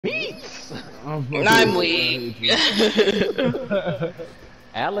I'm weak.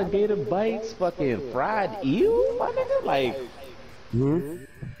 Alligator bites, fucking fried eel, my nigga. Like,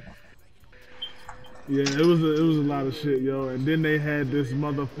 Yeah, it was a lot of shit, yo. And then they had this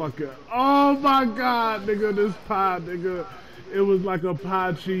motherfucker. Oh my god, nigga, this pie, nigga. It was like a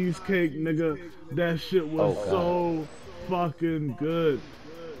pie cheesecake, nigga. That shit was so fucking good.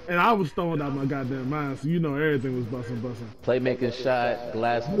 And I was throwing out my goddamn mind, so you know everything was busting. playmaking shot,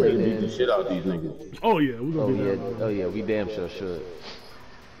 glass Beat the plating. shit out these niggas. Oh yeah, we gonna Oh be yeah, there. oh yeah, we damn sure should.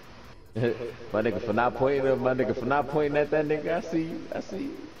 My nigga for not pointing, my nigga for not pointing at that nigga. I see you, I see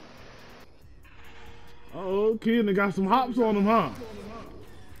you. Oh, kid, they got some hops on them, huh?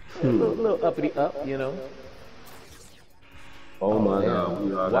 A little uppity up, you know. Oh my god,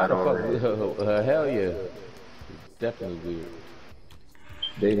 we all Why got the already. fuck? Hell yeah. Definitely weird.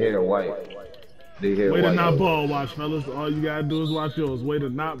 They hair white. They hair Way white. to not ball watch, fellas. All you gotta do is watch yours. Way to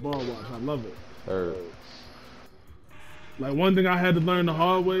not ball watch. I love it. Like one thing I had to learn the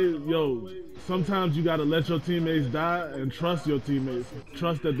hard way, yo, sometimes you gotta let your teammates die and trust your teammates.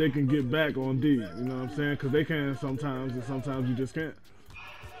 Trust that they can get back on D. You know what I'm saying? Because they can sometimes, and sometimes you just can't.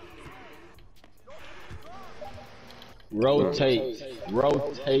 Rotation.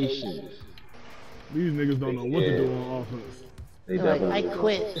 These niggas don't know what to do on offense. They Like, definitely I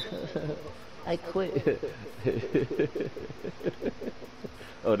quit. I quit.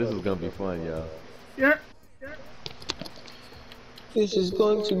 Oh, this is gonna be fun, y'all. Yeah. This is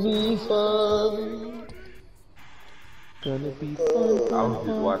going to be fun. Gonna be fun. I was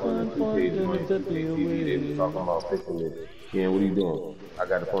just watching the 2K joint, 2K TV. They was talking about fixing this. Ken, what are you doing? I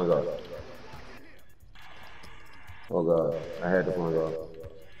got the point guard. Oh god, I had the point guard.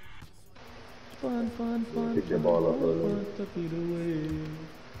 Fun. Pick that ball up a little bit.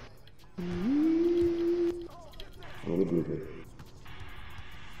 Look at this.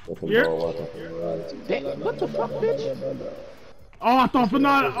 That's some Yeah. ball watching. Damn, what the fuck, bitch? Oh, I thought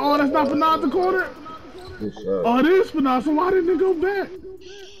Fanad. Oh, that's not Fanad the corner. Good shot. Oh, it is Fanad. So why didn't it go back?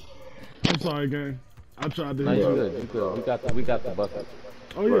 I'm sorry, gang. I tried to. No, you good, you good. We got the bucket.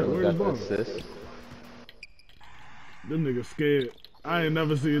 Oh yeah, We where's got the the ball? assist. Them niggas scared. I ain't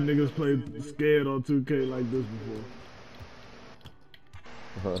never seen niggas play scared on 2K like this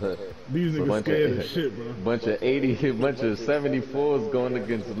before. These niggas scared as shit, bro. Bunch of 80, bunch of 74s going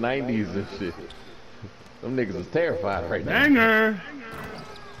against 90s and shit. Them niggas is terrified right now. Banger!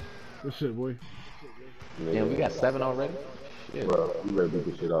 Good shit, boy. Damn, we got 7 already? Shit. Bro, you ready to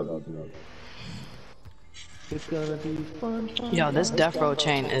beat the shit out of these niggas. It's gonna be fun. Yo, this death row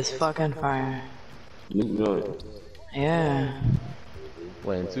chain is fucking fire. New joint. Yeah.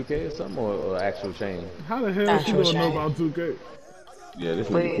 What, in 2K or something, or actual chain? How the hell she Actual don't know shame. about 2K? Yeah, this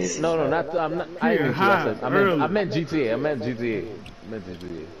Please. nigga No, not. I'm not. I Yeah, ain't high, early. I meant GTA. I meant GTA.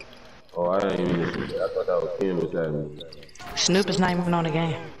 Oh, I didn't even see that. I thought that was Ken was having me. Snoop is not even on the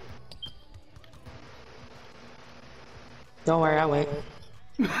game. Don't worry, I'll wait.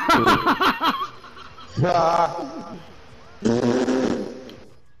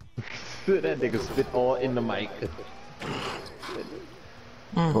 That nigga spit all in the mic.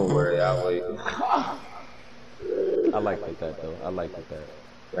 Don't worry, I'll wait. I like that though. I like that.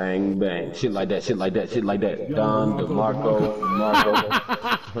 Bang, bang. Shit like that, shit like that, shit like that. Don DeMarco, Marco.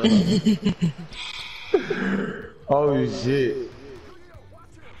 Oh shit.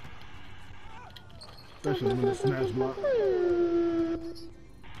 Especially when the snatch block.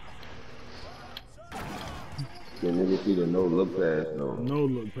 The nigga see the no look pass though. No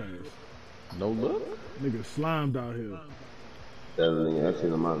look pass. No look? Nigga slimed out here. That nigga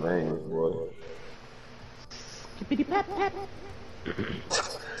actually in my veins, boy.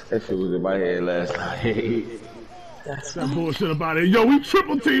 That shit was in my head last night. That's That bullshit about it. Yo, we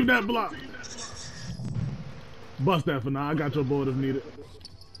triple teamed that block. Bust that for now. I got your board if needed.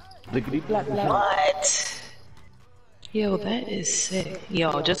 Lickety black black. what? Yo, that is sick.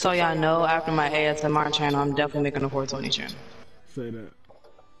 Yo, just so y'all know, after my ASMR channel, I'm definitely making a 420 channel. Say that.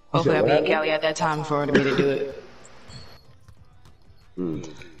 Hopefully I'll be in Cali at that time for me to do it.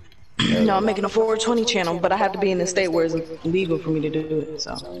 No, I'm making a 420 channel, but I have to be in the state where it's legal for me to do it,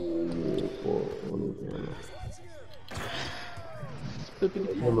 so. I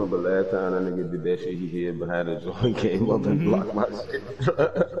remember last time that nigga did that shit, he hid behind a joint, came up and blocked my shit.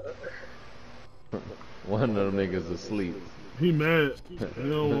 One of them niggas asleep. He mad. He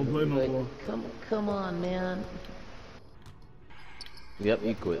don't want to play no more. Come on, man. Yep,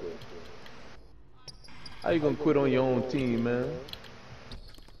 he quit. How you gonna quit on your own team, man?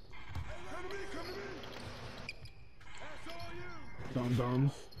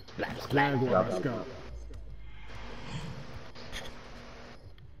 Dum-dums. Flag Scott.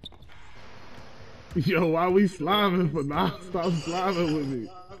 Yo, why we sliming for now? Stop sliming with me.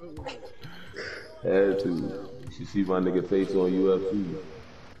 Had to. You should see my nigga face on UFC.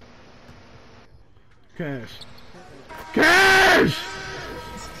 Cash. Cash!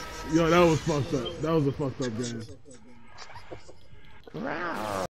 Yo, that was fucked up. That was a fucked up game.